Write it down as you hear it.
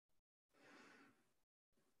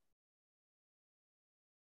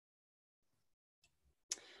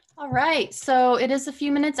All right, so it is a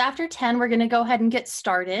few minutes after 10. We're going to go ahead and get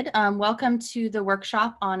started. Welcome to the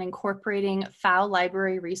workshop on incorporating Pfau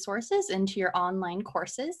Library resources into your online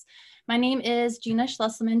courses. My name is Gina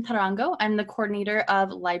Schlesselman Tarango. I'm the coordinator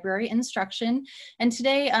of library instruction. And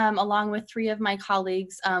today, along with three of my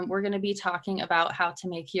colleagues, we're going to be talking about how to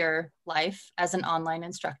make your life as an online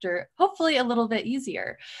instructor hopefully a little bit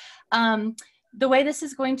easier. The way this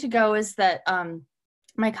is going to go is that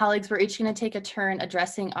my colleagues, we're each going to take a turn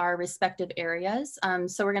addressing our respective areas.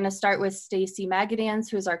 So we're going to start with Stacy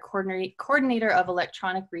Magadans, who is our coordinator of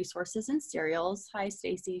electronic resources and serials. Hi,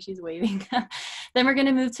 Stacy, she's waving. Then we're going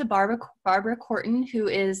to move to Barbara Corton, who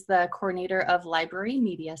is the coordinator of library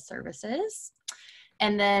media services.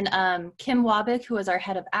 And then Kim Wabick, who is our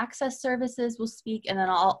head of access services, will speak, and then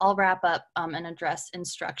I'll wrap up and address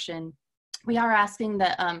instruction. We are asking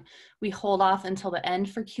that we hold off until the end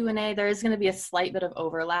for Q&A. There is going to be a slight bit of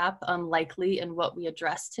overlap likely in what we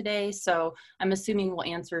address today. So I'm assuming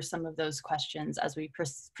we'll answer some of those questions as we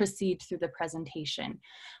proceed through the presentation.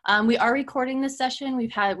 We are recording this session. We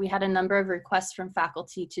had a number of requests from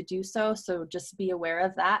faculty to do so. So just be aware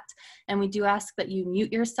of that. And we do ask that you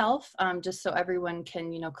mute yourself just so everyone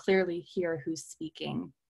can, clearly hear who's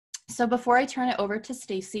speaking. So before I turn it over to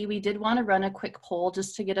Stacy, we did want to run a quick poll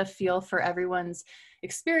just to get a feel for everyone's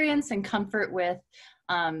experience and comfort with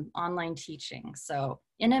online teaching. So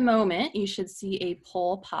in a moment, you should see a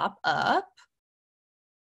poll pop up.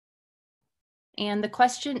 And the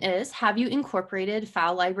question is, have you incorporated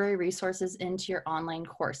Pfau Library resources into your online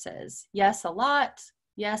courses? Yes, a lot.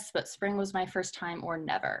 Yes, but spring was my first time, or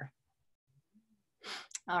never.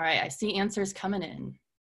 All right, I see answers coming in.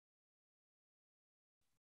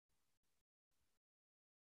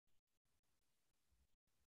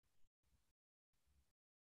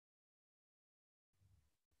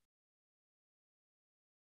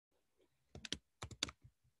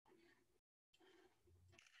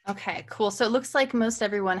 Okay, cool. So it looks like most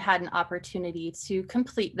everyone had an opportunity to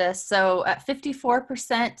complete this. So at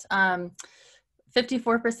 54%,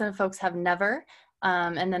 54% of folks have never,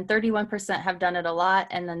 and then 31% have done it a lot,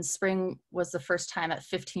 and then spring was the first time at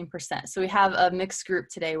 15%. So we have a mixed group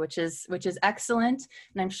today, which is excellent.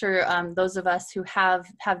 And I'm sure those of us who have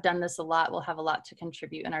done this a lot will have a lot to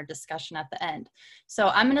contribute in our discussion at the end. So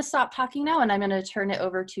I'm going to stop talking now, and I'm going to turn it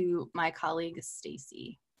over to my colleague,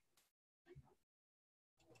 Stacy.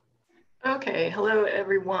 Okay, hello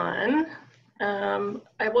everyone.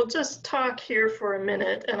 I will just talk here for a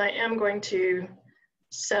minute, and I am going to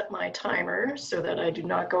set my timer so that I do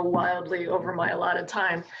not go wildly over my allotted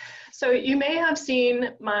time. So you may have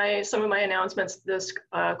seen some of my announcements this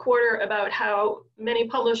quarter about how many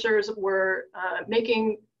publishers were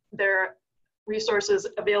making their resources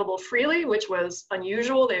available freely, which was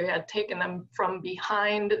unusual. They had taken them from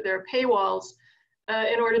behind their paywalls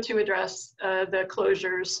in order to address the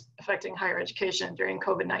closures affecting higher education during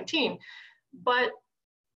COVID-19. But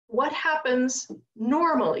what happens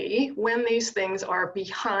normally when these things are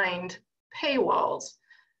behind paywalls?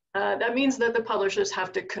 That means that the publishers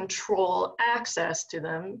have to control access to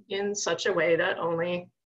them in such a way that only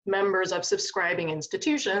members of subscribing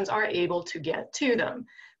institutions are able to get to them.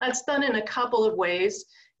 That's done in a couple of ways.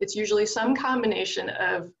 It's usually some combination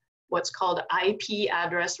of what's called IP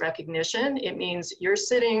address recognition. It means you're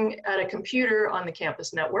sitting at a computer on the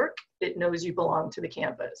campus network. It knows you belong to the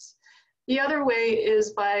campus. The other way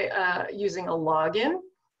is by using a login.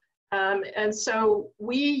 And so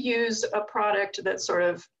we use a product that sort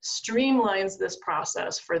of streamlines this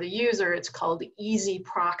process for the user. It's called Easy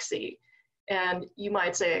Proxy. And you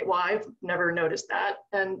might say, well, I've never noticed that.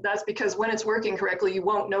 And that's because when it's working correctly, you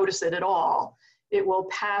won't notice it at all. It will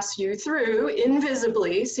pass you through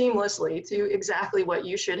invisibly, seamlessly to exactly what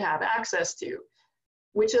you should have access to,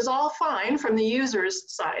 which is all fine from the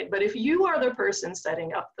user's side. But if you are the person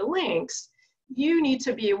setting up the links, you need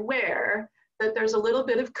to be aware that there's a little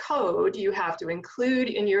bit of code you have to include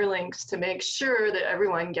in your links to make sure that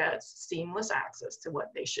everyone gets seamless access to what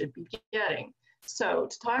they should be getting. So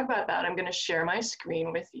to talk about that, I'm going to share my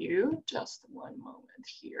screen with you. Just one moment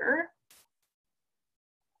here.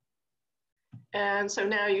 And so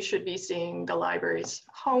now you should be seeing the library's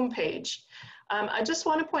homepage. I just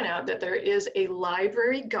want to point out that there is a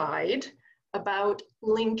library guide about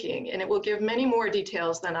linking, and it will give many more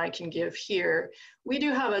details than I can give here. We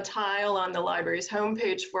do have a tile on the library's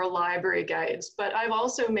homepage for library guides, but I've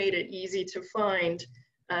also made it easy to find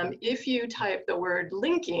if you type the word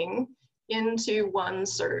linking into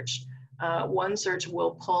OneSearch. OneSearch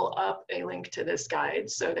will pull up a link to this guide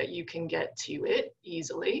so that you can get to it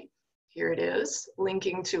easily. Here it is,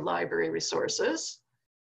 linking to library resources.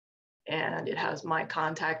 and it has my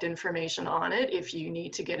contact information on it if you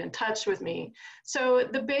need to get in touch with me. So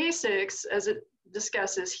the basics, as it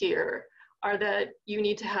discusses here, are that you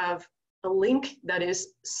need to have a link that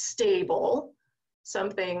is stable,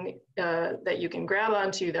 something that you can grab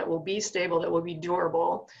onto that will be stable, that will be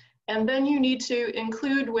durable. And then you need to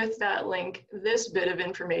include with that link this bit of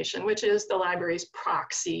information, which is the library's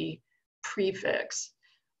proxy prefix.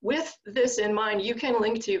 With this in mind, you can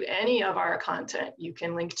link to any of our content. You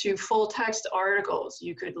can link to full text articles.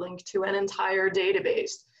 You could link to an entire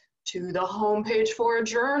database, to the homepage for a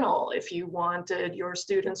journal if you wanted your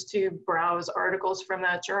students to browse articles from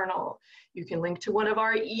that journal. You can link to one of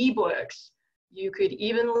our ebooks. You could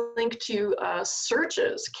even link to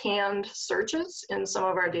searches, canned searches in some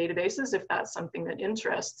of our databases if that's something that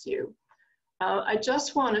interests you. I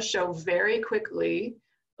just want to show very quickly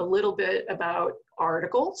a little bit about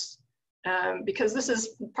articles, because this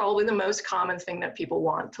is probably the most common thing that people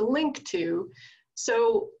want to link to.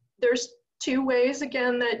 So there's two ways,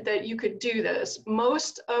 again, that you could do this.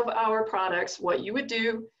 Most of our products, what you would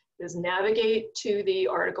do is navigate to the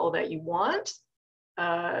article that you want.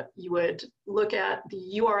 You would look at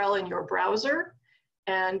the URL in your browser,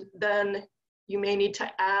 and then you may need to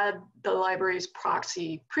add the library's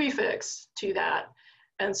proxy prefix to that.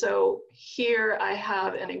 And so here I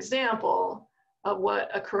have an example of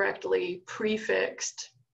what a correctly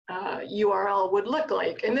prefixed URL would look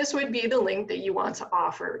like. And this would be the link that you want to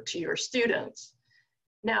offer to your students.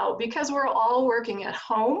 Now, because we're all working at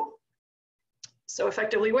home, so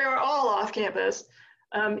effectively we are all off campus,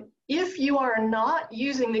 if you are not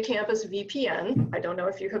using the campus VPN, I don't know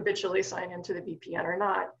if you habitually sign into the VPN or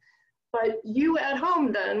not, but you at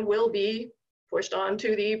home then will be pushed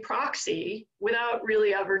onto the proxy without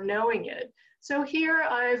really ever knowing it. So here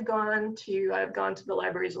I've gone to the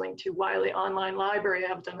library's link to Wiley Online Library.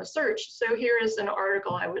 I've done a search. So here is an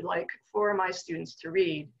article I would like for my students to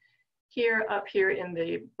read. Here, up here in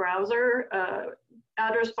the browser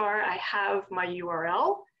address bar, I have my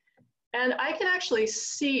URL. And I can actually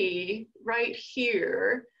see right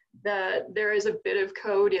here that there is a bit of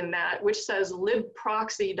code in that which says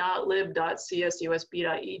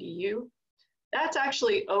libproxy.lib.csusb.edu. That's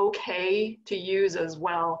actually okay to use as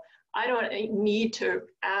well. I don't need to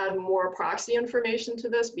add more proxy information to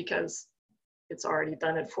this because it's already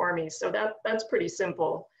done it for me. So that's pretty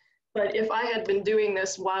simple. But if I had been doing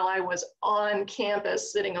this while I was on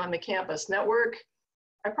campus, sitting on the campus network,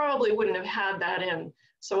 I probably wouldn't have had that in.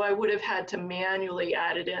 So I would have had to manually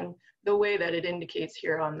add it in the way that it indicates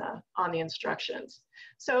here on the instructions.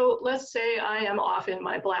 So let's say I am off in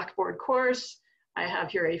my Blackboard course. I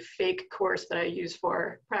have here a fake course that I use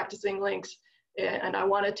for practicing links, and I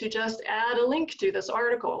wanted to just add a link to this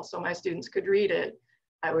article so my students could read it.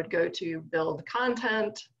 I would go to build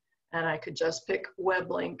content, and I could just pick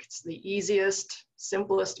web link. It's the easiest,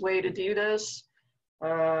 simplest way to do this.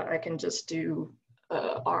 I can just do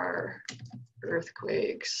our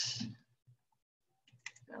earthquakes.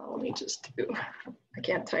 Now, let me just do, I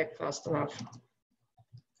can't type fast enough.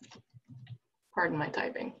 Pardon my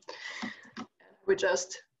typing. I would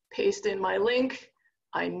just paste in my link.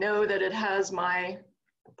 I know that it has my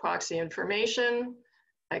proxy information.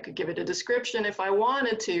 I could give it a description if I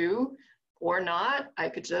wanted to, or not. I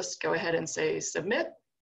could just go ahead and say submit,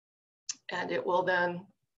 and it will then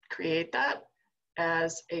create that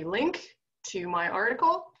as a link to my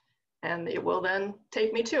article, and it will then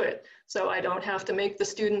take me to it. So I don't have to make the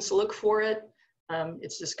students look for it.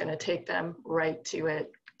 It's just going to take them right to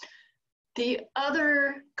it. The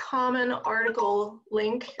other common article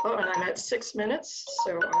link, oh, and I'm at 6 minutes,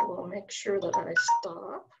 so I will make sure that I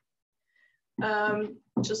stop.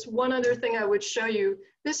 Just one other thing I would show you.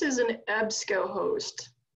 This is an EBSCOhost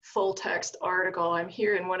full text article. I'm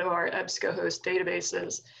here in one of our EBSCOhost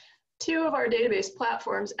databases. Two of our database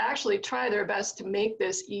platforms actually try their best to make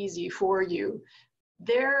this easy for you.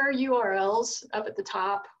 Their URLs up at the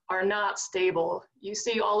top are not stable. You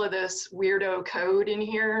see all of this weirdo code in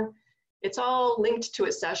here. It's all linked to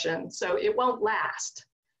a session, so it won't last.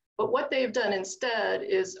 But what they've done instead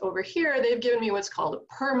is over here, they've given me what's called a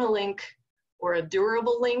permalink or a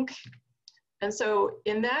durable link. And so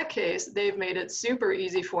in that case, they've made it super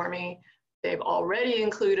easy for me. They've already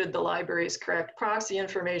included the library's correct proxy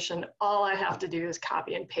information. All I have to do is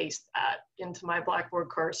copy and paste that into my Blackboard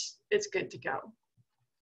course. It's good to go.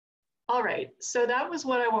 All right, so that was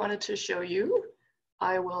what I wanted to show you.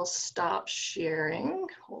 I will stop sharing.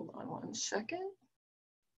 Hold on one second.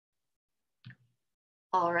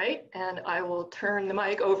 All right, and I will turn the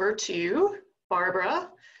mic over to Barbara,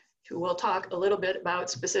 who will talk a little bit about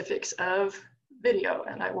specifics of video,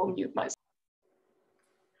 and I will mute myself.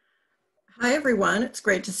 Hi, everyone. It's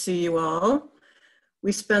great to see you all.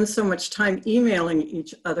 We spend so much time emailing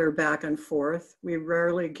each other back and forth. We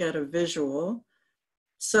rarely get a visual.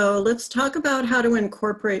 So let's talk about how to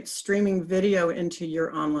incorporate streaming video into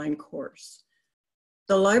your online course.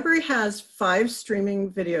 The library has 5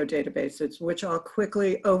 streaming video databases, which I'll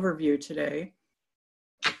quickly overview today.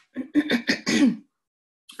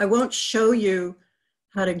 I won't show you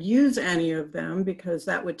how to use any of them because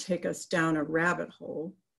that would take us down a rabbit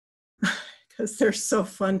hole because they're so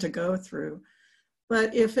fun to go through.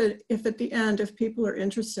 But if at the end, if people are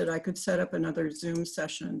interested, I could set up another Zoom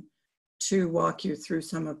session to walk you through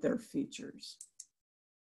some of their features.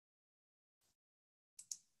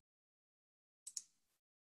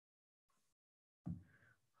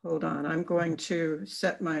 Hold on, I'm going to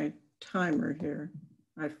set my timer here.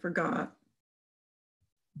 I forgot.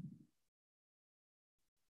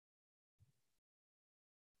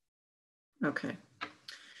 Okay.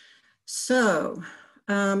 So,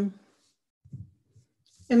 in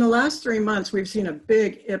the last 3 months, we've seen a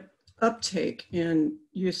big uptake in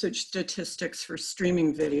usage statistics for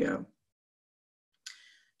streaming video.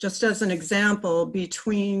 Just as an example,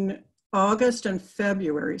 between August and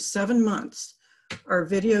February, 7 months, our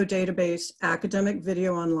video database, Academic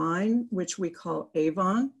Video Online, which we call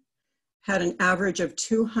Avon, had an average of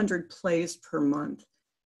 200 plays per month.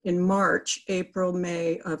 In March, April,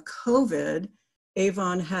 May of COVID,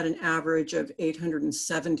 Avon had an average of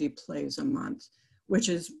 870 plays a month, which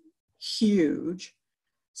is huge.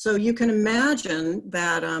 So you can imagine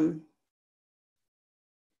that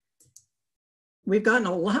we've gotten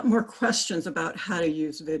a lot more questions about how to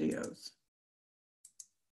use videos.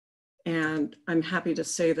 And I'm happy to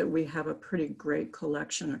say that we have a pretty great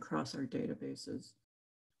collection across our databases.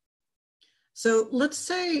 So let's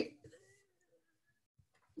see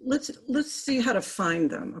how to find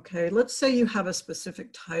them, okay? Let's say you have a specific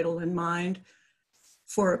title in mind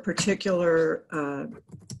for a particular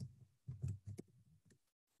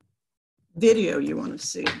video you want to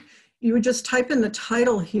see. You would just type in the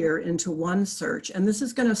title here into one search, and this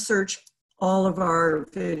is going to search all of our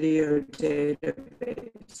video databases.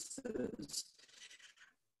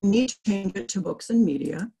 You need to change it to books and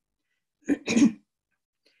media.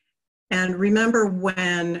 And remember,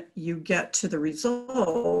 when you get to the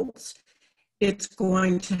results, it's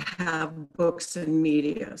going to have books and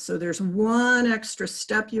media. So there's one extra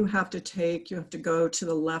step you have to take. You have to go to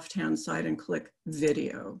the left-hand side and click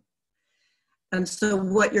video. And so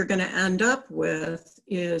what you're going to end up with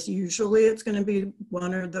is usually it's going to be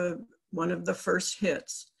one of the first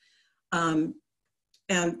hits. And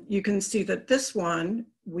you can see that this one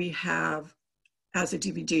we have as a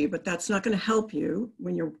DVD, but that's not going to help you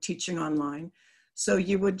when you're teaching online. So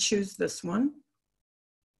you would choose this one.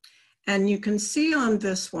 And you can see on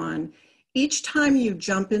this one, each time you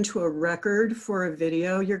jump into a record for a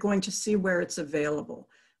video, you're going to see where it's available.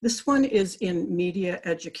 This one is in Media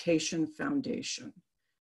Education Foundation.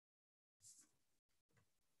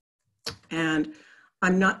 And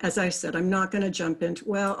I'm not, as I said, I'm not going to jump into,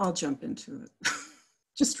 well, I'll jump into it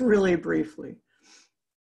just really briefly.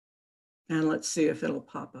 And let's see if it'll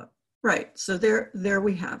pop up. Right, so there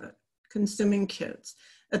we have it, Consuming Kids.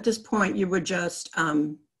 At this point, you would just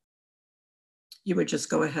go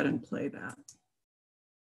ahead and play that.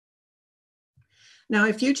 Now,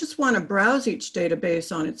 if you just want to browse each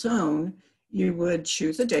database on its own, you would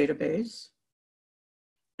choose a database,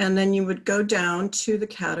 and then you would go down to the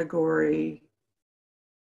category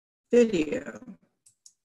video.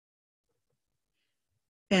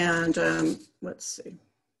 And let's see.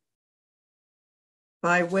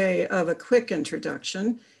 By way of a quick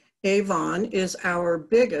introduction, Avon is our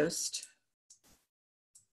biggest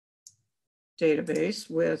database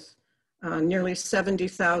with nearly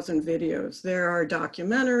 70,000 videos. There are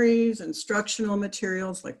documentaries, instructional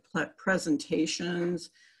materials like presentations,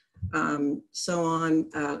 so on,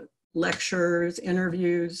 lectures,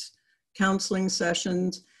 interviews, counseling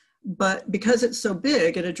sessions. But because it's so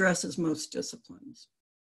big, it addresses most disciplines.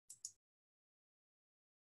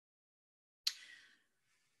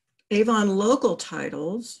 Avon Local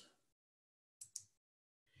Titles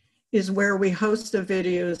is where we host the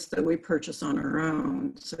videos that we purchase on our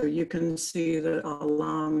own. So you can see the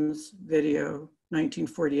alums video,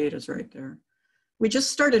 1948 is right there. We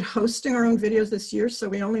just started hosting our own videos this year, so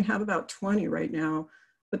we only have about 20 right now,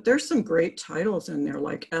 but there's some great titles in there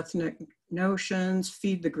like Ethnic Notions,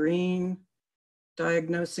 Feed the Green,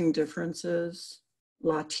 Diagnosing Differences,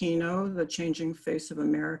 Latino, The Changing Face of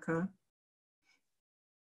America.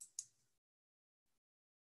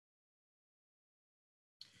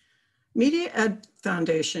 Media Ed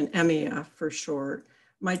Foundation, MEF for short,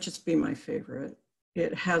 might just be my favorite.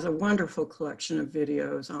 It has a wonderful collection of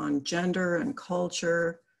videos on gender and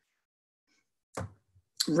culture,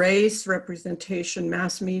 race, representation,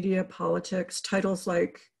 mass media, politics, titles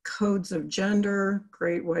like Codes of Gender,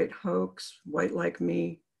 Great White Hoax, White Like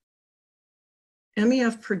Me.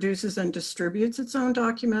 MEF produces and distributes its own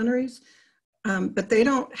documentaries, but they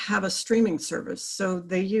don't have a streaming service. So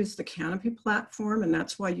they use the Canopy platform, and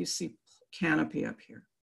that's why you see Canopy up here.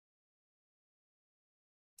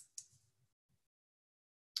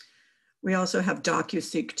 We also have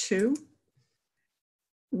DocuSeek 2,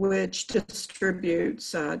 which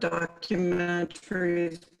distributes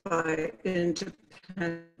documentaries by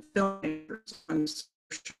independent filmmakers on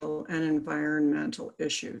social and environmental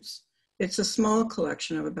issues. It's a small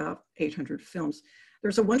collection of about 800 films.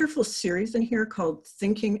 There's a wonderful series in here called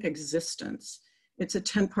Thinking Existence. It's a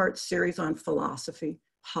 10-part series on philosophy,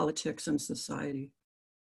 politics, and society.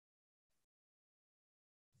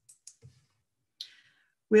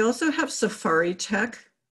 We also have Safari Tech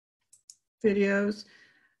videos.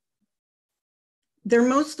 They're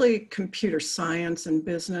mostly computer science and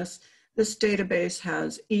business. This database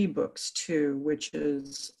has ebooks too, which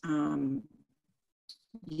is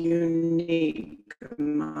unique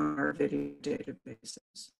among our video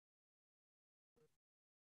databases.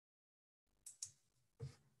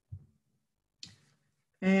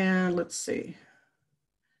 And let's see.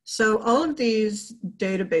 So all of these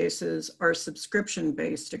databases are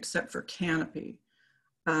subscription-based except for Canopy.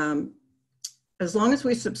 As long as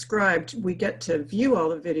we subscribed, we get to view all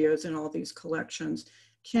the videos in all these collections.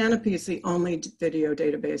 Canopy is the only video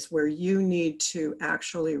database where you need to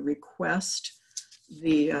actually request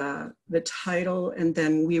the title, and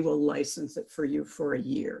then we will license it for you for a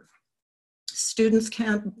year. Students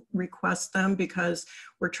can't request them because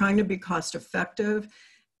we're trying to be cost effective,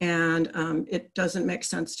 and it doesn't make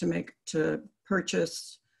sense to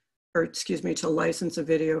license a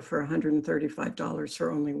video for $135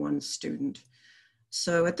 for only one student.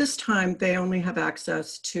 So at this time, they only have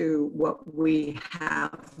access to what we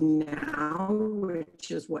have now,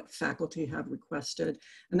 which is what faculty have requested,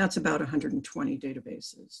 and that's about 120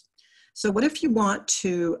 databases. So what if you want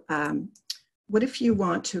to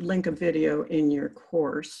link a video in your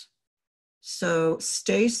course? So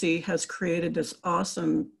Stacy has created this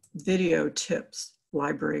awesome video tips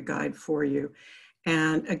library guide for you.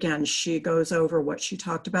 And again, she goes over what she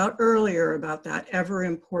talked about earlier about that ever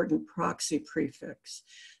important proxy prefix.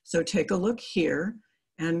 So take a look here,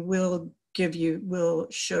 and we'll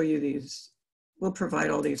show you these, we'll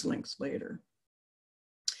provide all these links later.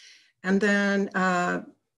 And then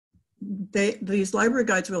these library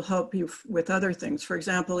guides will help you with other things. For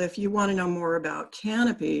example, if you want to know more about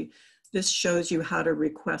Canopy, this shows you how to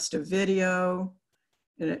request a video,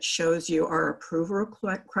 and it shows you our approval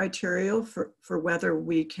criteria for whether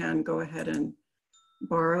we can go ahead and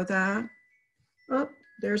borrow that. Oh,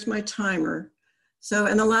 there's my timer. So,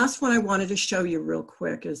 and the last one I wanted to show you real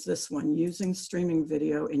quick is this one, using streaming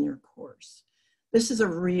video in your course. This is a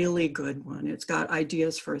really good one. It's got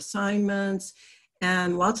ideas for assignments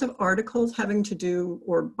and lots of articles having to do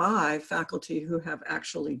or by faculty who have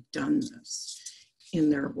actually done this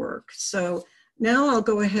in their work. So now I'll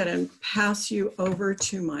go ahead and pass you over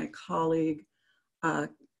to my colleague,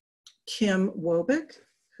 Kim Wobick,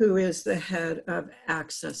 who is the head of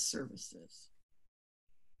Access Services.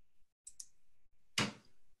 Good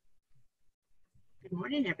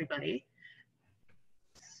morning, everybody.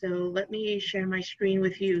 So let me share my screen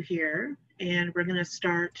with you here, and we're going to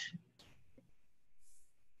start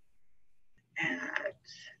at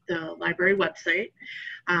the library website,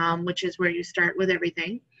 which is where you start with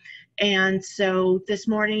everything. And so this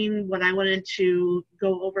morning, what I wanted to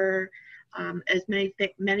go over as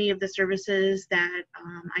many of the services that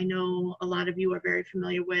I know a lot of you are very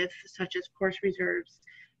familiar with, such as course reserves,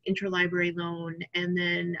 interlibrary loan, and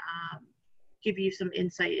then give you some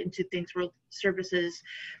insight into things where services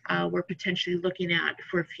we're potentially looking at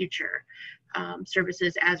for future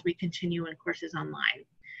services as we continue in courses online.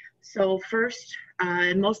 So first,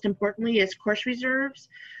 and most importantly, is course reserves.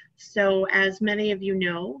 So as many of you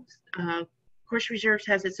know, course reserves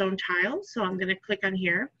has its own tile. So I'm going to click on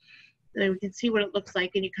here. Then we can see what it looks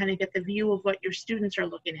like, and you kind of get the view of what your students are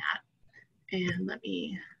looking at. And let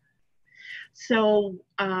me, so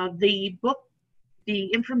the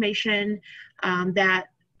information about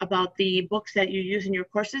the books that you use in your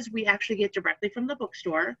courses, we actually get directly from the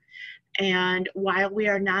bookstore. And while we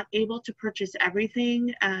are not able to purchase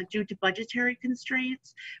everything due to budgetary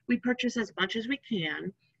constraints, we purchase as much as we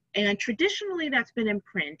can. And traditionally that's been in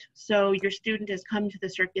print. So your student has come to the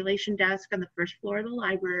circulation desk on the first floor of the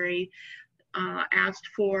library. asked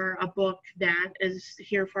for a book that is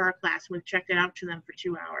here for our class. We've checked it out to them for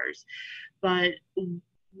 2 hours. But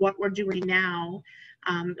what we're doing now,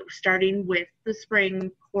 starting with the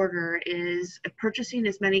spring quarter, is purchasing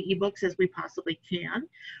as many ebooks as we possibly can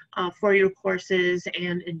for your courses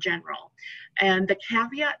and in general. And the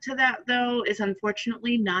caveat to that, though, is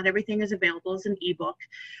unfortunately not everything is available as an ebook.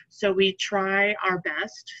 So we try our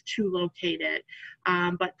best to locate it,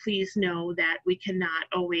 but please know that we cannot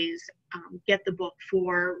always get the book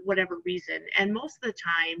for whatever reason. And most of the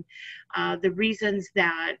time, the reasons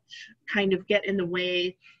that kind of get in the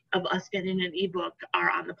way of us getting an ebook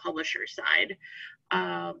are on the publisher side.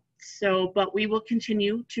 But we will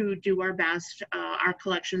continue to do our best. Our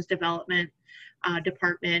collections development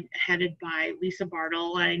department, headed by Lisa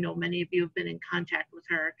Bartle, I know many of you have been in contact with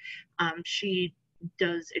her. She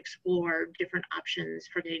does explore different options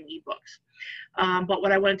for getting ebooks. But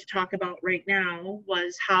what I wanted to talk about right now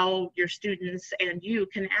was how your students and you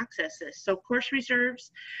can access this. So course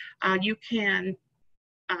reserves, you can,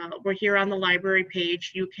 we're here on the library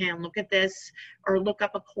page. You can look at this or look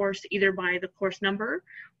up a course either by the course number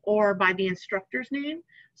or by the instructor's name.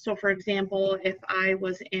 So for example, if I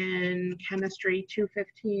was in chemistry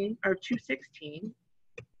 215 or 216,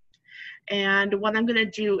 and what I'm going to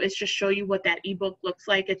do is just show you what that ebook looks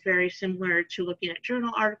like. It's very similar to looking at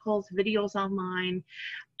journal articles, videos online,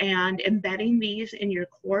 and embedding these in your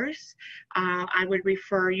course. I would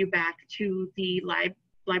refer you back to the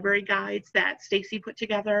library guides that Stacy put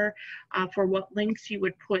together for what links you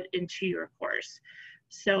would put into your course.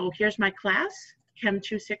 So here's my class, Chem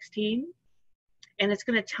 216, and it's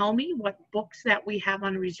going to tell me what books that we have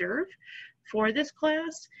on reserve for this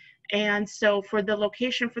class. And so for the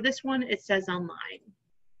location for this one, it says online.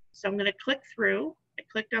 So I'm going to click through. I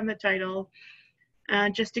clicked on the title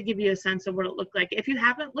just to give you a sense of what it looked like. If you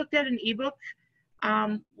haven't looked at an ebook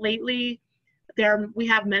lately, we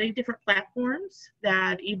have many different platforms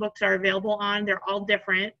that ebooks are available on. They're all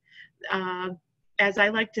different. As I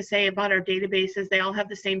like to say about our databases, they all have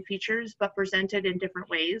the same features, but presented in different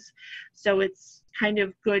ways. So it's kind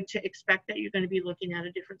of good to expect that you're going to be looking at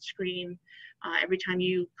a different screen every time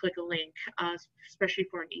you click a link, especially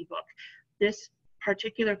for an ebook. This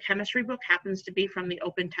particular chemistry book happens to be from the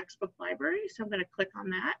Open Textbook Library, so I'm going to click on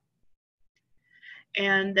that.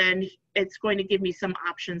 And then it's going to give me some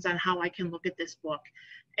options on how I can look at this book.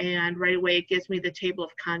 And right away, it gives me the table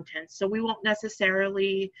of contents. So we won't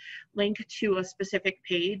necessarily link to a specific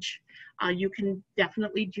page. You can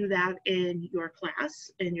definitely do that in your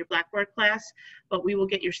class, in your Blackboard class, but we will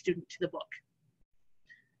get your student to the book.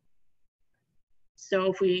 So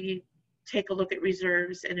if we take a look at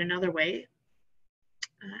reserves in another way,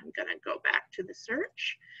 I'm gonna go back to the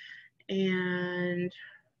search, and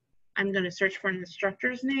I'm going to search for an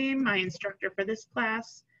instructor's name. My instructor for this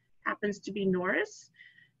class happens to be Norris,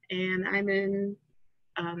 and I'm in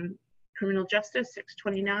Criminal Justice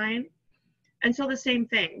 629. And so the same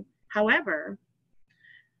thing. However,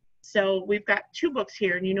 so we've got 2 books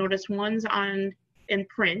here, and you notice one's in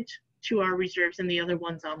print to our reserves and the other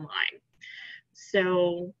one's online.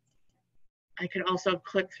 So I could also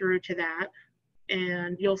click through to that,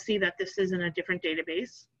 and you'll see that this is in a different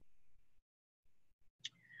database.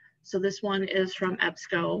 So this one is from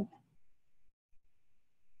EBSCO,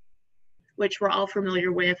 which we're all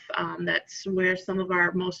familiar with. That's where some of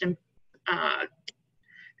our most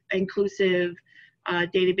inclusive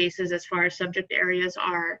databases as far as subject areas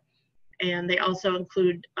are. And they also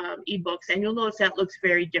include ebooks. And you'll notice that looks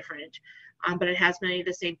very different, but it has many of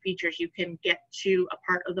the same features. You can get to a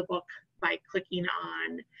part of the book by clicking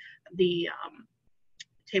on the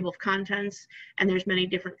table of contents, and there's many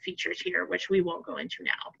different features here, which we won't go into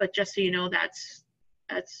now, but just so you know, that's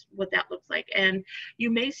what that looks like. And you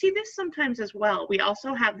may see this sometimes as well. We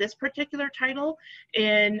also have this particular title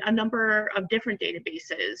in a number of different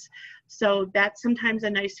databases, so that's sometimes a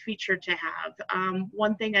nice feature to have.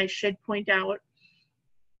 One thing I should point out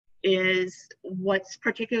is what's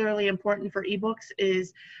particularly important for ebooks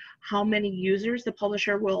is how many users the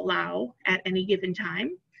publisher will allow at any given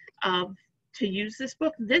time to use this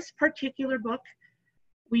book. This particular book,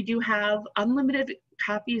 we do have unlimited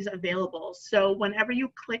copies available. So whenever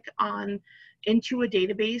you click into a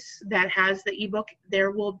database that has the ebook,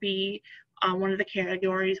 there will be one of the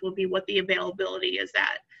categories will be what the availability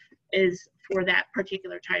is for that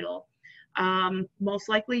particular title. Most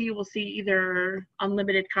likely you will see either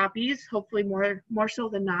unlimited copies, hopefully more so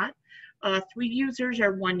than not, 3 users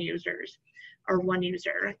or 1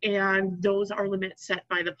 user, and those are limits set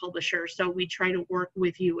by the publisher. So we try to work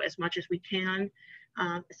with you as much as we can,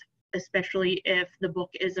 especially if the book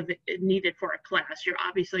is needed for a class. You're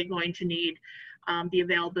obviously going to need the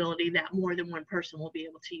availability that more than one person will be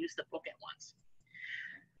able to use the book at once.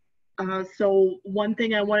 So one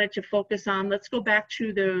thing I wanted to focus on, let's go back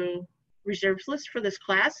to the reserves list for this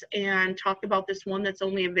class and talk about this one that's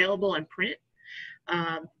only available in print.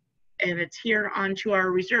 And it's here onto our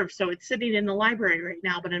reserve. So it's sitting in the library right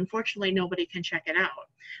now, but unfortunately nobody can check it out.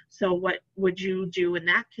 So what would you do in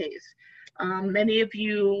that case? Many of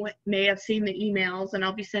you may have seen the emails, and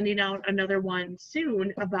I'll be sending out another one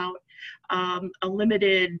soon about a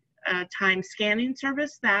limited time scanning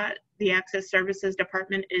service that the Access Services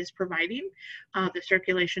Department is providing, the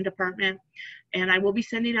Circulation Department. And I will be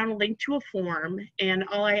sending out a link to a form, and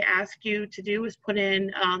all I ask you to do is put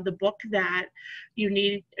in the book that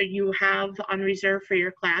you have on reserve for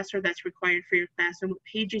your class, or that's required for your class, and what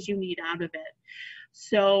pages you need out of it.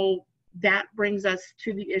 So that brings us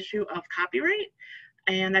to the issue of copyright.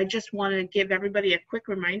 And I just want to give everybody a quick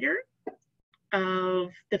reminder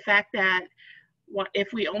of the fact that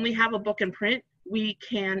if we only have a book in print, we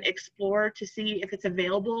can explore to see if it's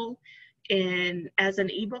available as an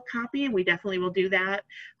ebook copy, and we definitely will do that.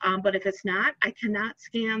 But if it's not, I cannot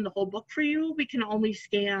scan the whole book for you. We can only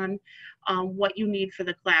scan what you need for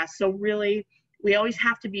the class. So really, we always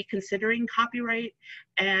have to be considering copyright,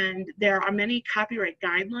 and there are many copyright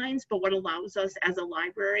guidelines, but what allows us as a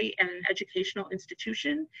library and an educational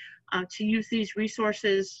institution to use these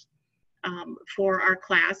resources for our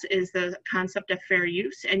class is the concept of fair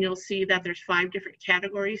use. And you'll see that there's 5 different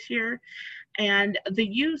categories here. And the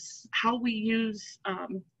use, how we use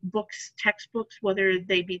books, textbooks, whether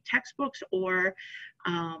they be textbooks or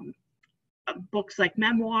books like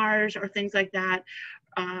memoirs or things like that,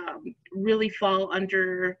 really fall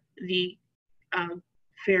under the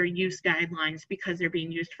fair use guidelines because they're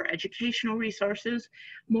being used for educational resources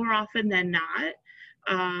more often than not.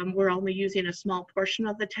 We're only using a small portion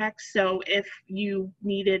of the text. So if you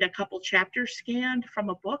needed a couple chapters scanned from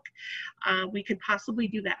a book, we could possibly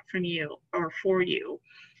do that from you or for you.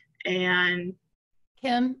 And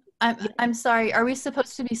Kim, I'm sorry, are we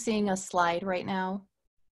supposed to be seeing a slide right now?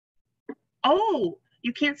 Oh,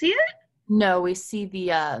 you can't see it? No, we see the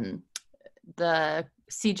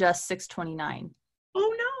CJUS 629.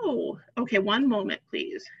 Oh no. Okay, one moment,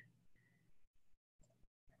 please.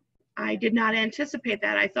 I did not anticipate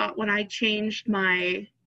that. I thought when I changed my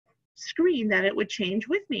screen that it would change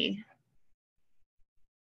with me.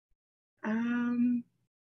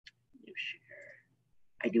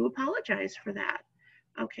 I do apologize for that.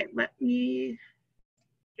 Okay, here we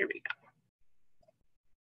go.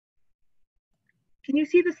 Can you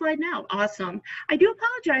see the slide now? Awesome. I do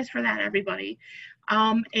apologize for that, everybody.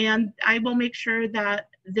 And I will make sure that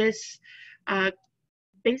this,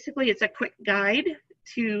 basically it's a quick guide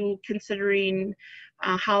to considering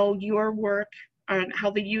how your work,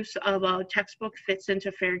 how the use of a textbook fits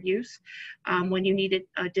into fair use when you need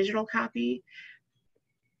a digital copy.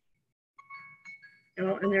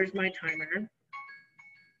 Oh, and there's my timer.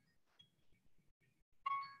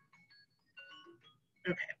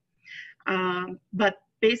 Okay. But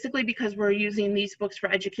basically, because we're using these books for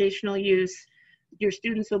educational use, your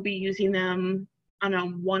students will be using them on a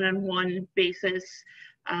one-on-one basis,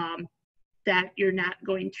 that you're not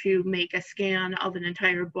going to make a scan of an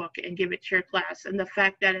entire book and give it to your class. And the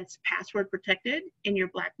fact that it's password protected in your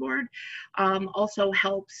Blackboard also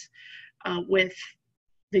helps with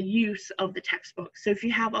the use of the textbook. So if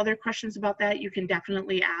you have other questions about that, you can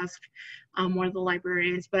definitely ask one of the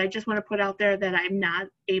librarians. But I just want to put out there that I'm not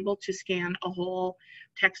able to scan a whole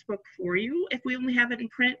textbook for you if we only have it in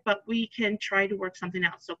print, but we can try to work something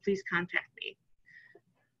out. So please contact me.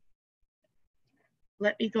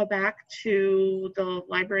 Let me go back to the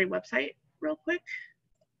library website real quick.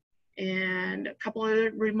 And a couple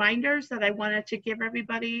of reminders that I wanted to give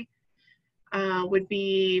everybody would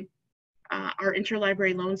be our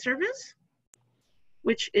interlibrary loan service,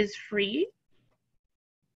 which is free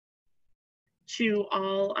to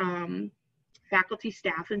all faculty,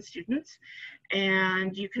 staff, and students.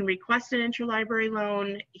 And you can request an interlibrary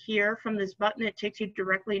loan here from this button. It takes you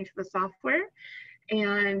directly into the software.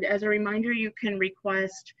 And as a reminder, you can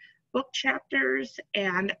request book chapters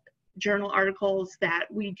and journal articles that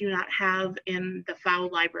we do not have in the Pfau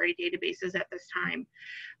Library databases at this time.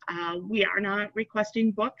 We are not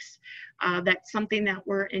requesting books. That's something that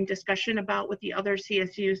we're in discussion about with the other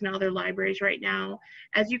CSUs and other libraries right now.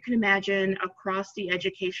 As you can imagine, across the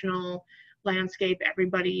educational landscape,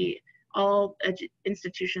 all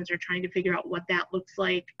institutions are trying to figure out what that looks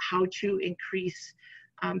like, how to increase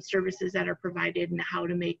services that are provided, and how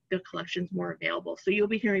to make the collections more available. So you'll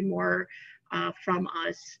be hearing more from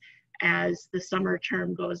us as the summer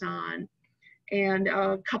term goes on. And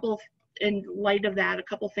in light of that, a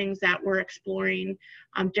couple things that we're exploring,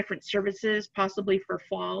 different services possibly for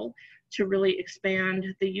fall to really expand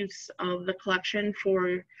the use of the collection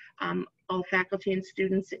for all faculty and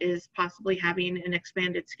students, is possibly having an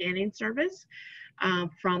expanded scanning service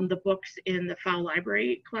from the books in the Pfau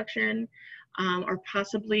Library collection, or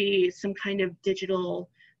possibly some kind of digital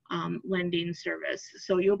lending service.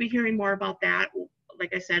 So you'll be hearing more about that.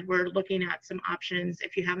 Like I said, we're looking at some options.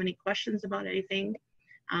 If you have any questions about anything,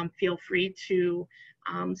 feel free to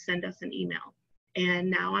send us an email. And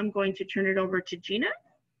now I'm going to turn it over to Gina.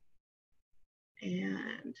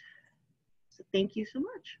 And so thank you so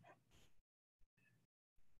much.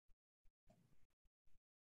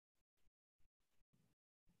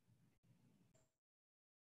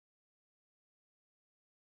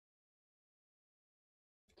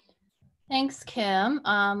 Thanks, Kim.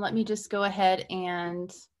 Let me just go ahead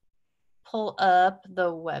and pull up the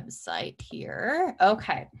website here.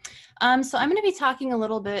 Okay, so I'm going to be talking a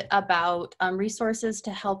little bit about resources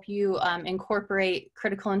to help you incorporate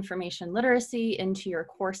critical information literacy into your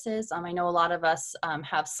courses. I know a lot of us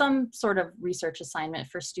have some sort of research assignment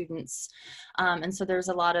for students, and so there's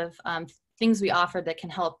a lot of things we offer that can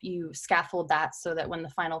help you scaffold that so that when the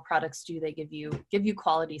final product's due, they give you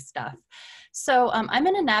quality stuff. So I'm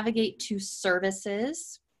going to navigate to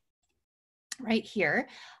services right here.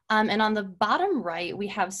 And on the bottom right, we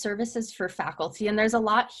have services for faculty, and there's a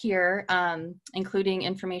lot here, including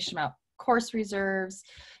information about course reserves,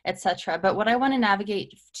 etc. But what I want to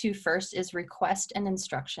navigate to first is request an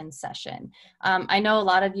instruction session. I know a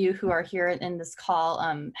lot of you who are here in this call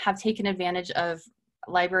have taken advantage of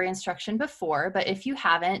library instruction before, but if you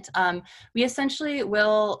haven't, we essentially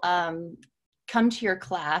will come to your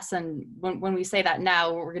class, and when we say that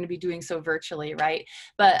now, we're going to be doing so virtually, right?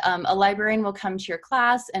 But a librarian will come to your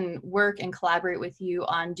class and work and collaborate with you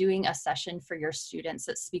on doing a session for your students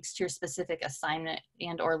that speaks to your specific assignment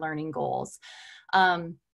and or learning goals.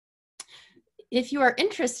 If you are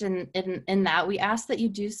interested in that, we ask that you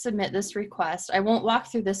do submit this request. I won't walk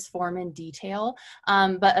through this form in detail,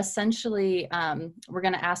 but essentially we're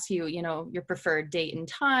going to ask you, your preferred date and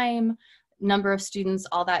time, number of students,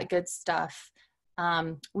 all that good stuff.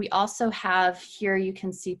 We also have here, you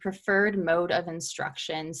can see preferred mode of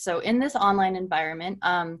instruction. So in this online environment,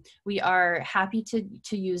 we are happy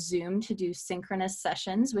to use Zoom to do synchronous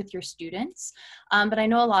sessions with your students. But I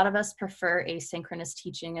know a lot of us prefer asynchronous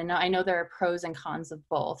teaching, and I know there are pros and cons of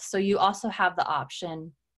both. So you also have the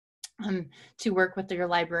option to work with your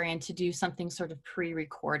librarian to do something sort of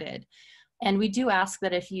pre-recorded. And we do ask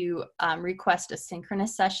that if you request a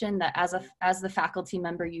synchronous session, that as the faculty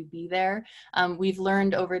member you be there. We've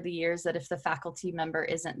learned over the years that if the faculty member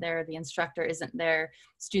isn't there, the instructor isn't there,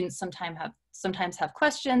 students sometimes have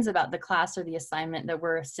questions about the class or the assignment that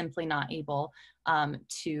we're simply not able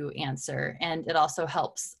to answer. And it also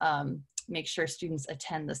helps make sure students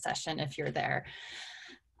attend the session if you're there.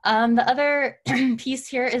 The other piece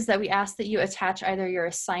here is that we ask that you attach either your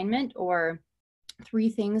assignment or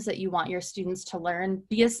 3 things that you want your students to learn.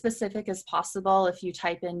 Be as specific as possible. If you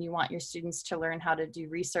type in you want your students to learn how to do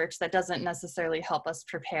research, that doesn't necessarily help us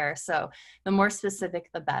prepare. So the more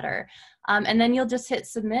specific, the better. And then you'll just hit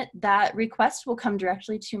submit. That request will come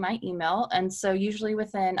directly to my email. And so usually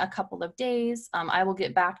within a couple of days, I will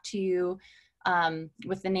get back to you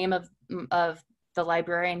with the name of the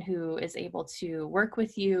librarian who is able to work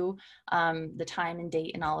with you, the time and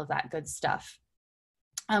date and all of that good stuff.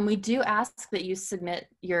 We do ask that you submit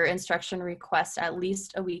your instruction request at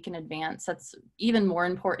least a week in advance. That's even more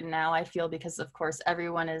important now, I feel, because of course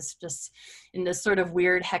everyone is just in this sort of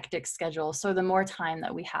weird, hectic schedule. So the more time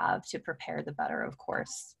that we have to prepare, the better, of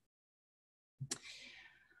course.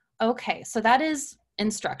 Okay, so that is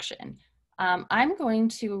instruction. I'm going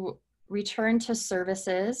to return to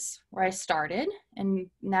services where I started and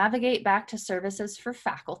navigate back to services for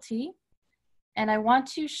faculty. And I want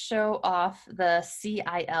to show off the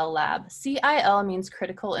CIL lab. CIL means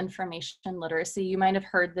critical information literacy. You might have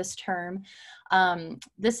heard this term.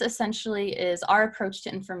 This essentially is our approach to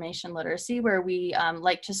information literacy, where we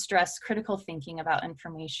like to stress critical thinking about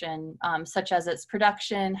information, such as its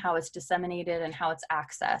production, how it's disseminated, and how it's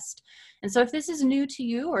accessed. And so if this is new to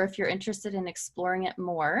you, or if you're interested in exploring it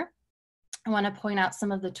more, I want to point out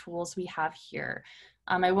some of the tools we have here.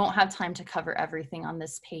 I won't have time to cover everything on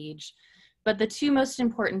this page. But the 2 most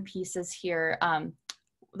important pieces here,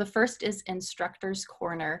 the first is Instructor's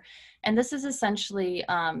Corner. And this is essentially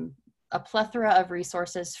a plethora of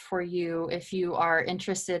resources for you if you are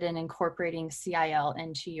interested in incorporating CIL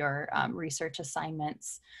into your research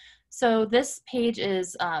assignments. So this page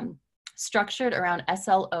is structured around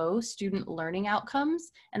SLO, student learning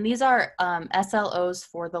outcomes. And these are SLOs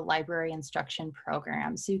for the library instruction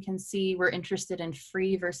program. So you can see we're interested in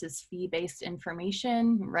free versus fee-based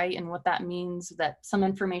information, right? And what that means, that some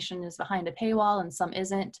information is behind a paywall and some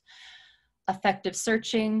isn't. Effective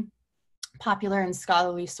searching, popular and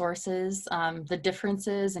scholarly sources, the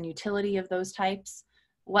differences and utility of those types,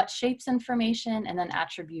 what shapes information, and then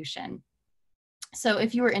attribution. So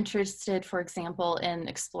if you were interested, for example, in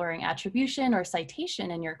exploring attribution or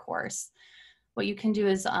citation in your course, what you can do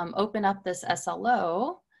is open up this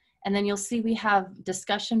SLO, and then you'll see we have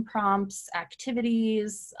discussion prompts,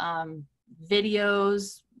 activities,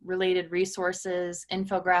 videos, related resources,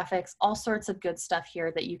 infographics, all sorts of good stuff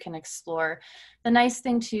here that you can explore. The nice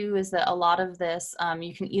thing too is that a lot of this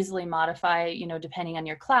you can easily modify, you know, depending on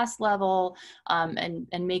your class level, and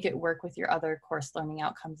make it work with your other course learning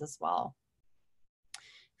outcomes as well.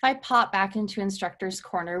 If I pop back into Instructor's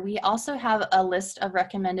Corner, we also have a list of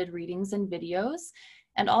recommended readings and videos,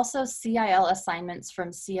 and also CIL assignments from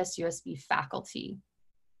CSUSB faculty,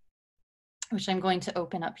 which I'm going to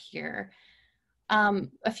open up here.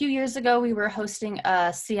 A few years ago, we were hosting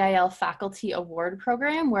a CIL faculty award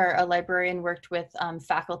program where a librarian worked with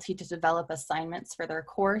faculty to develop assignments for their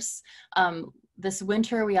course. This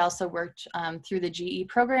winter, we also worked through the GE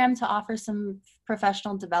program to offer some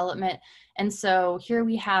professional development. And so here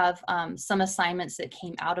we have some assignments that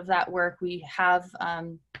came out of that work. We have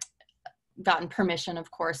gotten permission,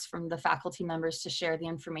 of course, from the faculty members to share the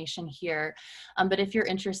information here. But if you're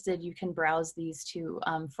interested, you can browse these too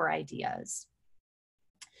for ideas.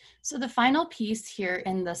 So the final piece here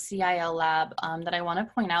in the CIL lab that I want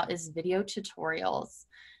to point out is video tutorials.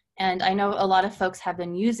 And I know a lot of folks have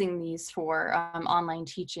been using these for online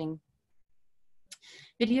teaching.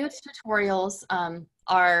 Video tutorials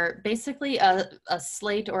are basically a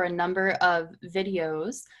slate or a number of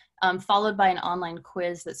videos followed by an online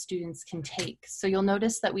quiz that students can take. So you'll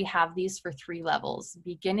notice that we have these for 3 levels: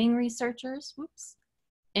 beginning researchers,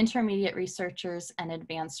 intermediate researchers, and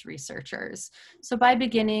advanced researchers. So by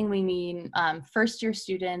beginning, we mean first-year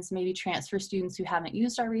students, maybe transfer students who haven't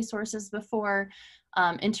used our resources before.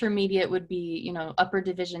 Intermediate would be, you know, upper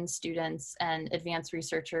division students, and advanced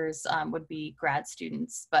researchers would be grad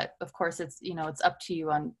students. But of course, it's, you know, it's up to you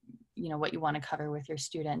on, you know, what you want to cover with your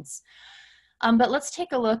students. But let's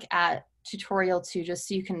take a look at tutorial 2, just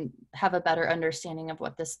so you can have a better understanding of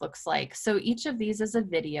what this looks like. So each of these is a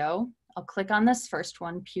video. I'll click on this first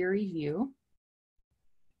one, peer review.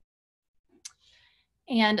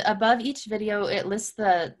 And above each video, it lists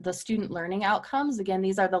the student learning outcomes. Again,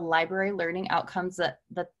 these are the library learning outcomes that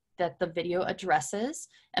the video addresses.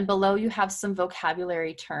 And below you have some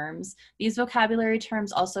vocabulary terms. These vocabulary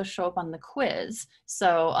terms also show up on the quiz.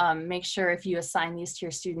 So make sure if you assign these to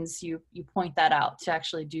your students, you point that out to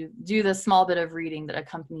actually do the small bit of reading that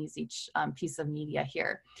accompanies each piece of media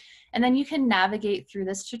here. And then you can navigate through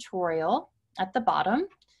this tutorial at the bottom.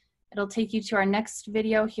 It'll take you to our next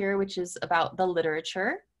video here, which is about the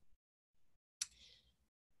literature.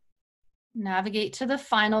 Navigate to the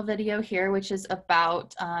final video here, which is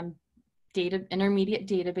about intermediate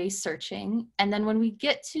database searching. And then when we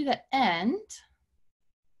get to the end,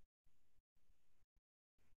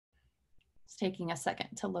 it's taking a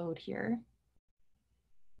second to load here.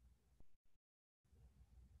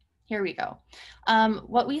 Here we go.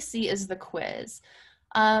 What we see is the quiz.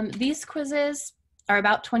 These quizzes are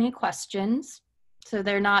about 20 questions, so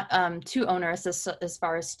they're not too onerous as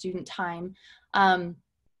far as student time. And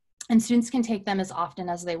students can take them as often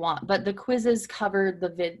as they want, but the quizzes cover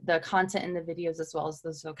the content in the videos as well as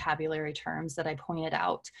those vocabulary terms that I pointed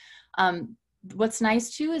out. What's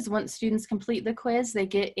nice too is once students complete the quiz, they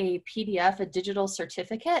get a PDF, a digital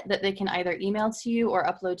certificate that they can either email to you or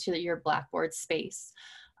upload to your Blackboard space.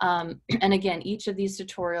 And again, each of these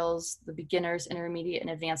tutorials, the beginners, intermediate, and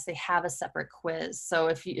advanced, they have a separate quiz. So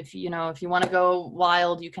if you want to go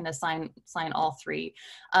wild, you can assign all 3.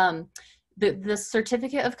 The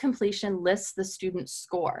certificate of completion lists the student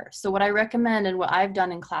score. So what I recommend, and what I've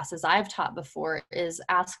done in classes I've taught before, is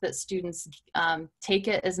ask that students take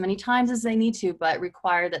it as many times as they need to, but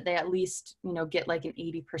require that they at least, you know, get like an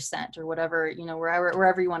 80% or whatever, you know,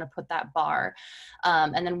 wherever you want to put that bar.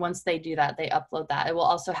 And then once they do that, they upload that. It will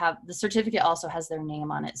also have, the certificate also has their name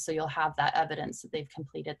on it, so you'll have that evidence that they've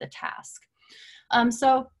completed the task.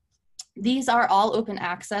 So these are all open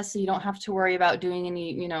access, so you don't have to worry about doing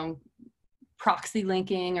any, you know, proxy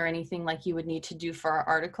linking or anything like you would need to do for our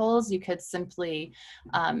articles. You could simply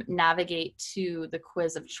navigate to the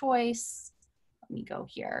quiz of choice. Let me go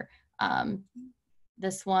here.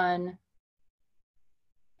 This one,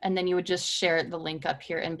 And then you would just share the link up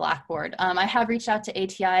here in Blackboard. I have reached out to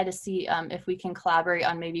ATI to see if we can collaborate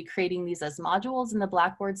on maybe creating these as modules in the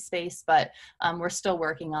Blackboard space, but we're still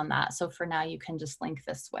working on that. So for now, you can just link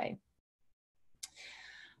this way.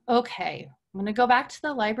 Okay, I'm gonna go back to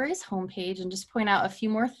the library's homepage and just point out a few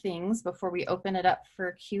more things before we open it up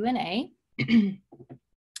for Q&A.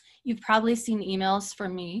 You've probably seen emails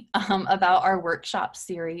from me about our workshop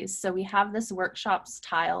series. So we have this workshops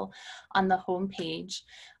tile on the homepage,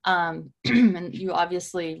 and you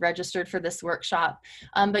obviously registered for this workshop,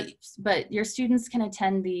 but your students can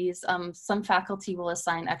attend these. Some faculty will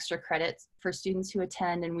assign extra credits for students who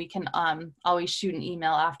attend, and we can always shoot an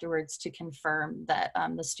email afterwards to confirm that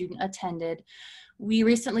the student attended. We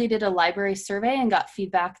recently did a library survey and got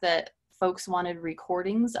feedback that folks wanted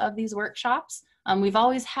recordings of these workshops. We've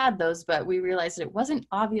always had those, but we realized it wasn't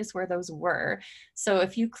obvious where those were. So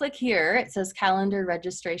if you click here, it says calendar,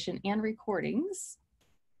 registration, and recordings,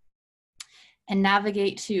 and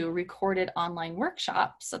navigate to recorded online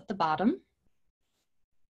workshops at the bottom.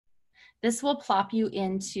 This will plop you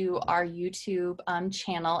into our YouTube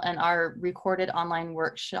channel and our recorded online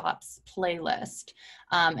workshops playlist.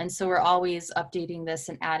 And so we're always updating this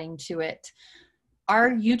and adding to it.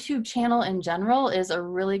 Our YouTube channel in general is a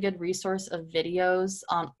really good resource of videos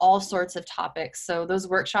on all sorts of topics. So those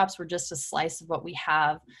workshops were just a slice of what we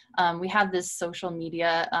have. We have this social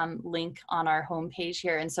media link on our homepage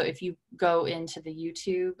here. And so if you go into the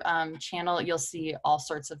YouTube channel, you'll see all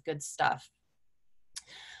sorts of good stuff.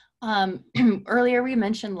 Earlier we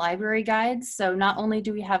mentioned library guides. So not only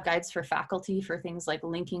do we have guides for faculty for things like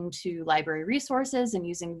linking to library resources and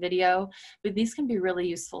using video, but these can be really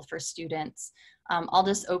useful for students. I'll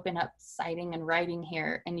just open up citing and writing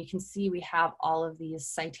here, and you can see we have all of these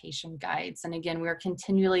citation guides. And again, we're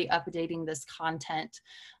continually updating this content.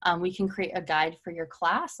 We can create a guide for your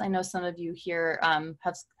class. I know some of you here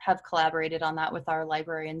have collaborated on that with our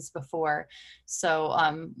librarians before. So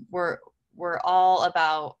we're all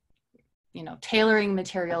about, you know, tailoring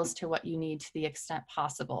materials to what you need to the extent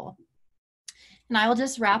possible. And I will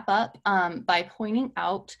just wrap up by pointing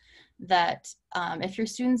out that if your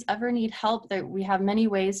students ever need help, that we have many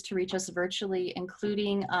ways to reach us virtually,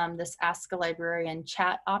 including this Ask a Librarian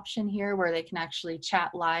chat option here, where they can actually chat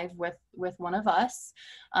live with one of us.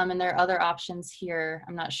 And there are other options here.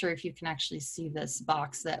 I'm not sure if you can actually see this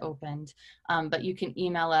box that opened, but you can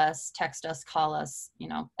email us, text us, call us, you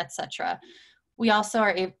know, etc. We also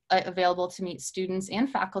are available to meet students and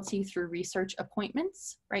faculty through research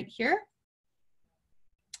appointments right here.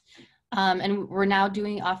 And we're now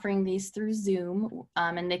offering these through Zoom,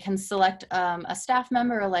 and they can select a staff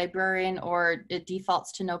member, a librarian, or it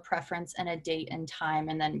defaults to no preference and a date and time,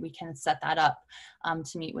 and then we can set that up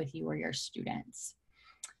to meet with you or your students.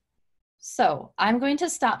 So I'm going to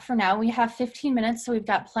stop for now. We have 15 minutes, so we've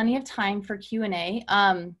got plenty of time for Q&A.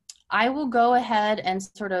 I will go ahead and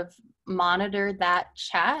sort of monitor that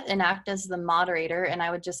chat and act as the moderator, and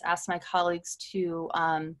I would just ask my colleagues to,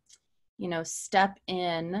 you know, step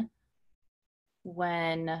in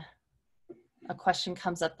when a question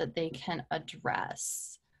comes up that they can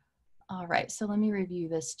address. All right, so let me review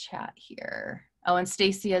this chat here. Oh, and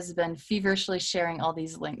Stacy has been feverishly sharing all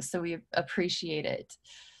these links, so we appreciate it.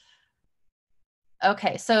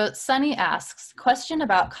 Okay, so Sunny asks, question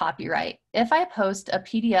about copyright. If I post a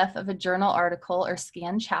PDF of a journal article or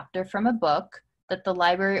scanned chapter from a book that the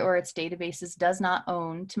library or its databases does not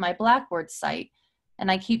own to my Blackboard site, and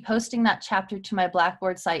I keep posting that chapter to my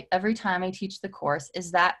Blackboard site every time I teach the course,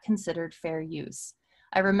 is that considered fair use?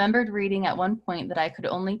 I remembered reading at one point that I could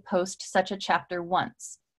only post such a chapter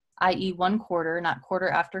once, i.e. one quarter, not quarter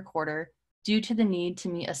after quarter, due to the need to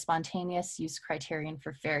meet a spontaneous use criterion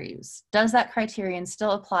for fair use. Does that criterion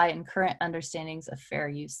still apply in current understandings of fair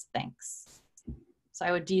use? Thanks. So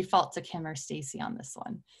I would default to Kim or Stacy on this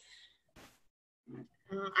one.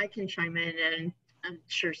 I can chime in, and I'm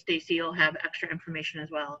sure Stacy will have extra information as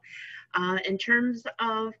well. In terms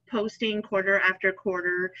of posting quarter after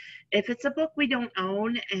quarter, if it's a book we don't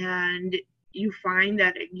own and you find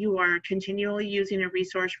that you are continually using a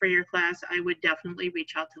resource for your class, I would definitely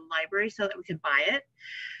reach out to the library so that we can buy it.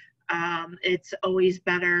 It's always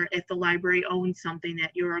better if the library owns something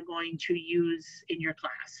that you are going to use in your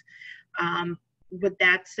class. With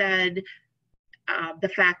that said, the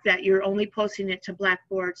fact that you're only posting it to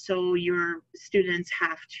Blackboard so your students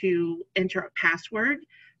have to enter a password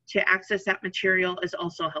to access that material is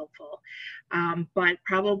also helpful. But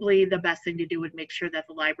probably the best thing to do would make sure that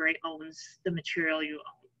the library owns the material you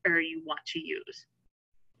own or you want to use.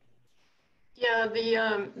 Yeah,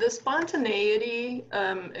 the spontaneity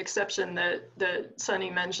exception that Sunny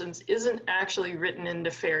mentions isn't actually written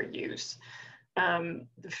into fair use.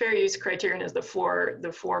 The fair use criterion is the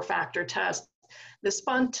four-factor test. The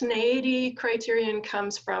spontaneity criterion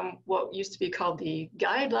comes from what used to be called the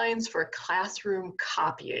guidelines for classroom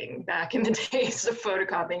copying back in the days of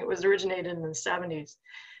photocopying. It was originated in the 70s.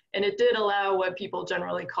 And it did allow what people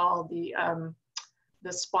generally call the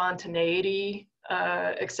spontaneity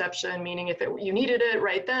exception, meaning if you needed it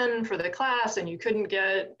right then for the class and you couldn't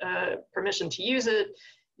get permission to use it,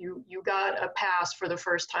 you got a pass for the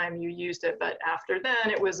first time you used it. But after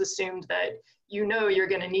then, it was assumed that you're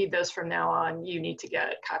going to need this from now on, you need to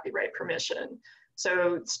get copyright permission.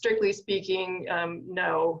 So strictly speaking,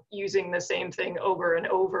 no, using the same thing over and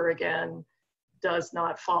over again does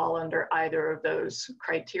not fall under either of those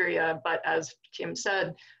criteria. But as Kim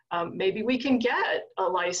said, maybe we can get a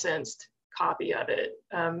licensed copy of it.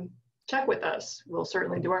 Check with us. We'll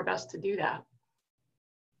certainly do our best to do that.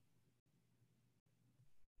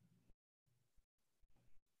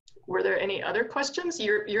 Were there any other questions?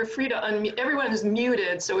 You're free to unmute. Everyone is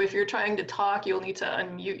muted, so if you're trying to talk, you'll need to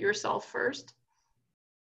unmute yourself first.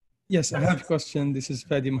 Yes, I have a question. This is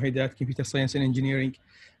Fadi Mohidat, Computer Science and Engineering.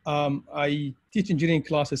 I teach engineering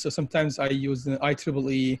classes, so sometimes I use the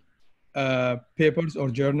IEEE papers or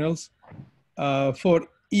journals. For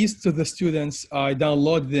each of the students, I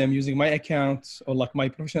download them using my account or like my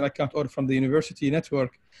professional account or from the university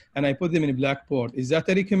network, and I put them in a Blackboard. Is that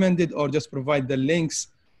recommended, or just provide the links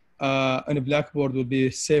on a Blackboard will be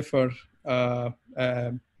safer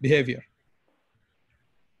behavior?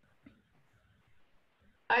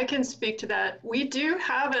 I can speak to that. We do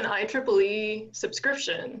have an IEEE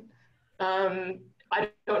subscription. I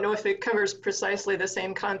don't know if it covers precisely the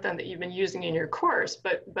same content that you've been using in your course,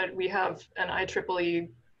 but we have an IEEE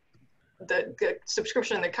the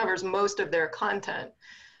subscription that covers most of their content.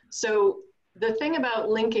 So the thing about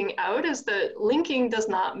linking out is that linking does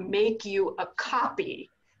not make you a copy.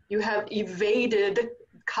 You have evaded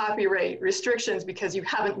copyright restrictions because you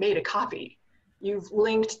haven't made a copy. You've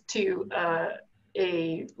linked to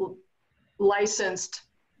a licensed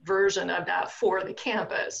version of that for the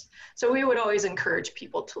campus. So we would always encourage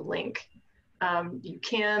people to link. You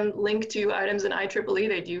can link to items in IEEE.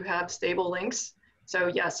 They do have stable links. So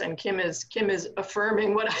yes, and Kim is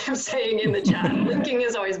affirming what I'm saying in the chat. Linking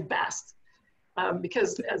is always best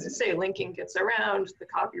because, as I say, linking gets around the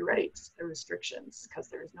copyright restrictions because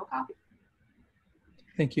there is no copy.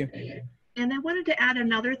 Thank you. And I wanted to add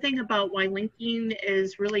another thing about why linking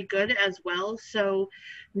is really good as well. So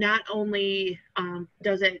not only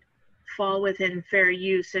does it fall within fair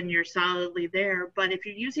use and you're solidly there, but if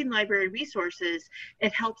you're using library resources,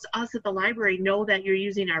 it helps us at the library know that you're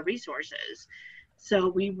using our resources. So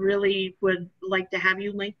we really would like to have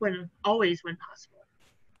you link always when possible.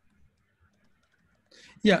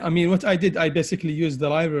 Yeah, I mean, what I did, I basically used the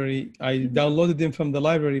library. I downloaded them from the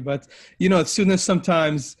library, but you know, students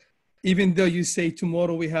sometimes, even though you say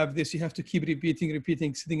tomorrow we have this, you have to keep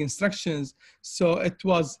repeating sitting instructions. So it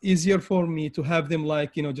was easier for me to have them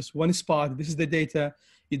like, you know, just one spot. This is the data.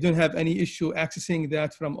 You don't have any issue accessing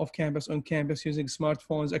that from off campus, on campus, using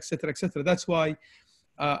smartphones, et cetera, et cetera. That's why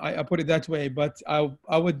I put it that way. But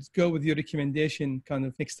I would go with your recommendation kind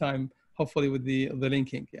of next time, hopefully with the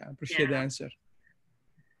linking. Yeah, I appreciate the answer.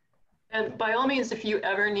 And by all means, if you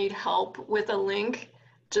ever need help with a link,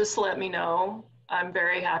 just let me know. I'm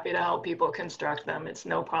very happy to help people construct them. It's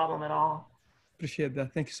no problem at all. Appreciate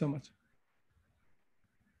that. Thank you so much.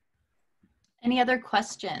 Any other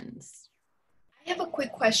questions? I have a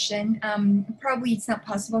quick question. Probably it's not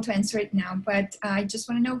possible to answer it now, but I just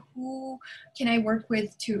want to know who can I work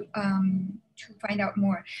with to find out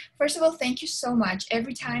more. First of all, thank you so much.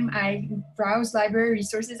 Every time I browse library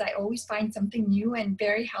resources, I always find something new and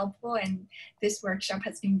very helpful, and this workshop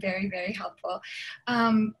has been very, very helpful.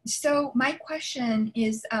 So my question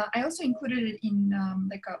is, I also included it in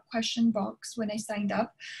like a question box when I signed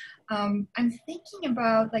up. I'm thinking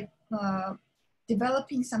about like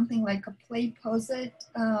developing something like a play posit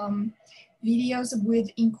videos with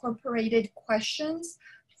incorporated questions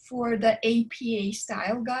for the APA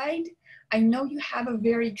style guide. I know you have a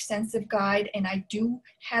very extensive guide and I do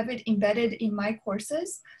have it embedded in my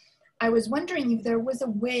courses. I was wondering if there was a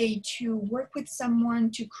way to work with someone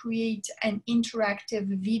to create an interactive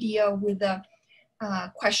video with the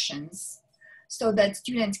questions so that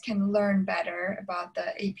students can learn better about the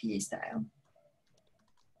APA style.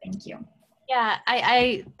 Thank you. Yeah,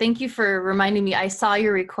 I thank you for reminding me. I saw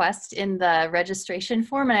your request in the registration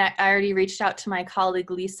form, and I already reached out to my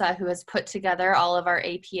colleague Lisa, who has put together all of our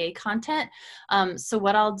APA content. So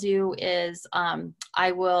what I'll do is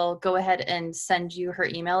I will go ahead and send you her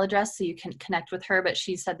email address so you can connect with her, but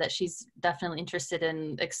she said that she's definitely interested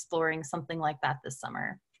in exploring something like that this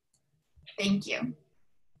summer. Thank you.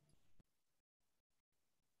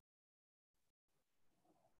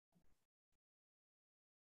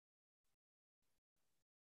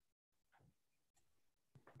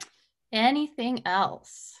 Anything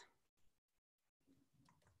else?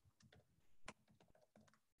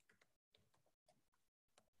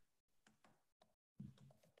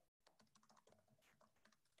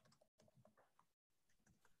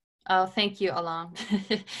 Oh, thank you, Along.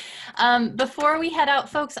 Before we head out,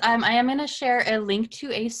 folks, I am going to share a link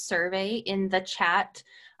to a survey in the chat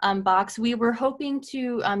box. We were hoping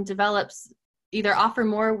to develop, either offer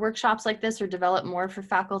more workshops like this or develop more for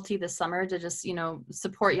faculty this summer to just, you know,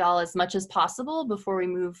 support y'all as much as possible before we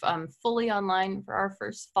move fully online for our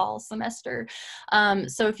first fall semester.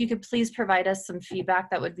 So if you could please provide us some feedback,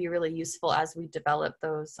 that would be really useful as we develop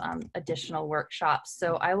those additional workshops.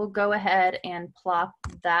 So I will go ahead and plop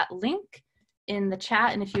that link in the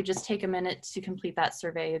chat, and if you just take a minute to complete that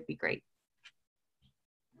survey, it'd be great.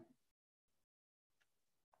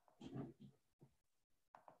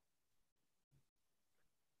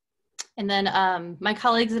 And then my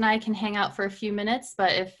colleagues and I can hang out for a few minutes,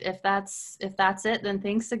 but if that's it, then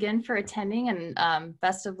thanks again for attending, and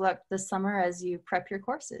best of luck this summer as you prep your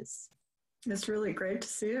courses. It's really great to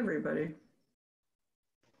see everybody.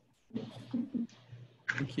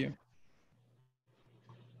 Thank you.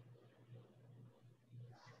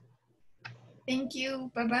 Thank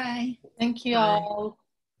you. Bye-bye. Thank you Bye. all.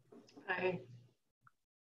 Bye.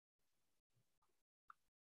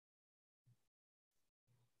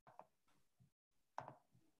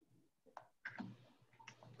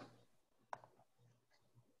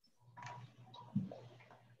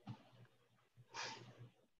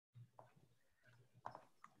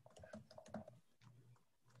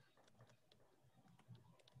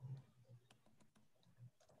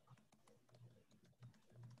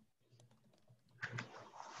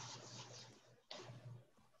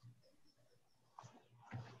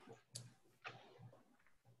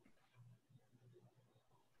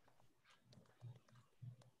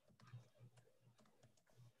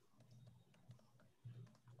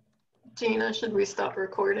 Gina, should we stop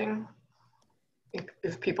recording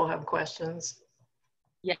if people have questions?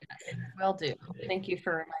 Yes, will do. Thank you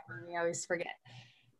for reminding me. I always forget.